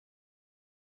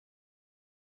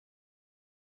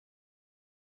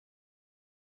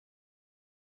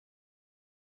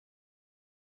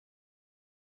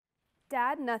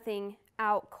Dad nothing,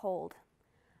 out cold.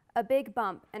 A big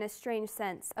bump and a strange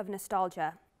sense of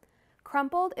nostalgia.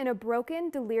 Crumpled in a broken,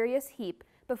 delirious heap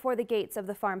before the gates of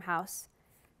the farmhouse.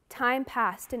 Time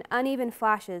passed in uneven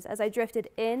flashes as I drifted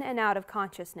in and out of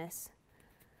consciousness.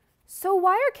 So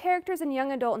why are characters in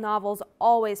young adult novels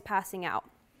always passing out?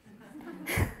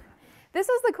 This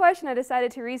was the question I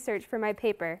decided to research for my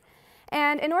paper.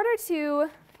 And in order to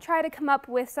try to come up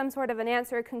with some sort of an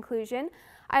answer or conclusion,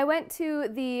 I went to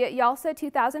the YALSA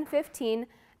 2015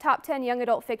 Top 10 Young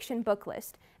Adult Fiction book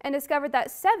list and discovered that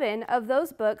 7 of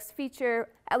those books feature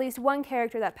at least one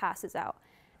character that passes out.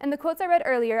 And the quotes I read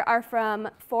earlier are from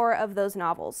 4 of those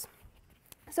novels.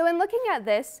 So in looking at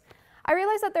this, I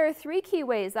realized that there are 3 key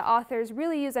ways that authors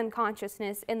really use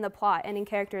unconsciousness in the plot and in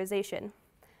characterization.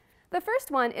 The first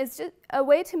one is just a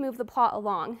way to move the plot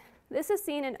along. This is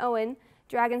seen in Owen,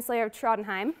 Dragonslayer of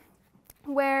Trondheim,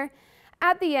 where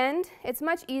at the end, it's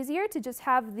much easier to just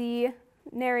have the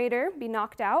narrator be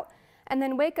knocked out and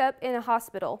then wake up in a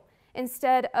hospital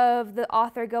instead of the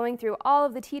author going through all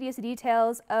of the tedious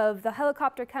details of the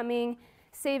helicopter coming,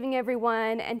 saving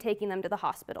everyone, and taking them to the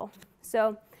hospital.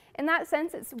 So in that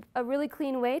sense, it's a really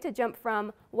clean way to jump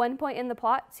from one point in the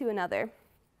plot to another.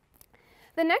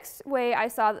 The next way I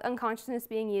saw unconsciousness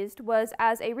being used was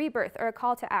as a rebirth or a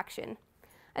call to action.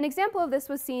 An example of this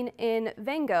was seen in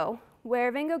Vengo,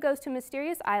 where Vengo goes to a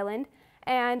mysterious island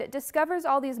and discovers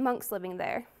all these monks living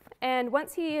there. And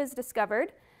once he is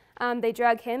discovered, they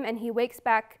drug him and he wakes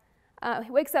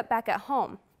up back at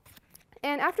home.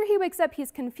 And after he wakes up,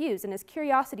 he's confused and his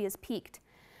curiosity is piqued.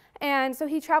 And so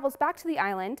he travels back to the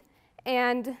island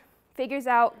and figures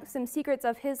out some secrets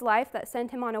of his life that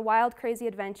sent him on a wild, crazy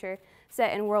adventure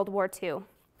set in World War II.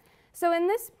 So in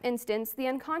this instance, the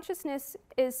unconsciousness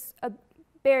is a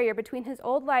barrier between his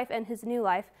old life and his new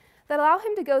life that allow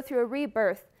him to go through a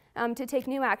rebirth to take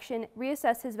new action,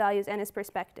 reassess his values and his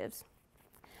perspectives.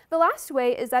 The last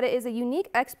way is that it is a unique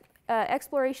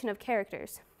exploration of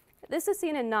characters. This is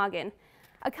seen in Noggin,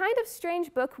 a kind of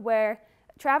strange book where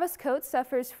Travis Coates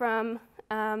suffers from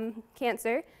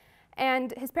cancer,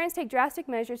 and his parents take drastic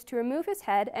measures to remove his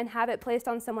head and have it placed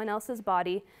on someone else's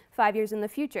body 5 years in the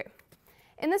future.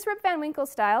 In this Rip Van Winkle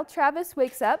style, Travis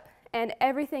wakes up and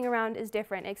everything around is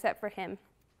different except for him.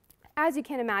 As you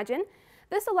can imagine,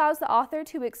 this allows the author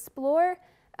to explore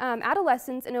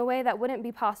adolescence in a way that wouldn't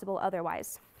be possible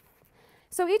otherwise.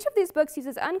 So each of these books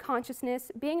uses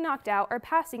unconsciousness, being knocked out, or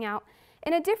passing out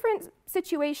in a different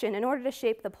situation in order to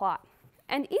shape the plot.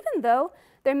 And even though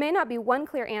there may not be one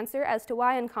clear answer as to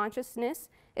why unconsciousness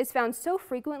is found so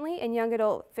frequently in young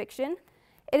adult fiction,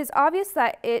 it is obvious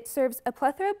that it serves a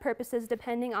plethora of purposes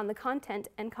depending on the content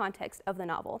and context of the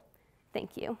novel.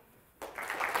 Thank you.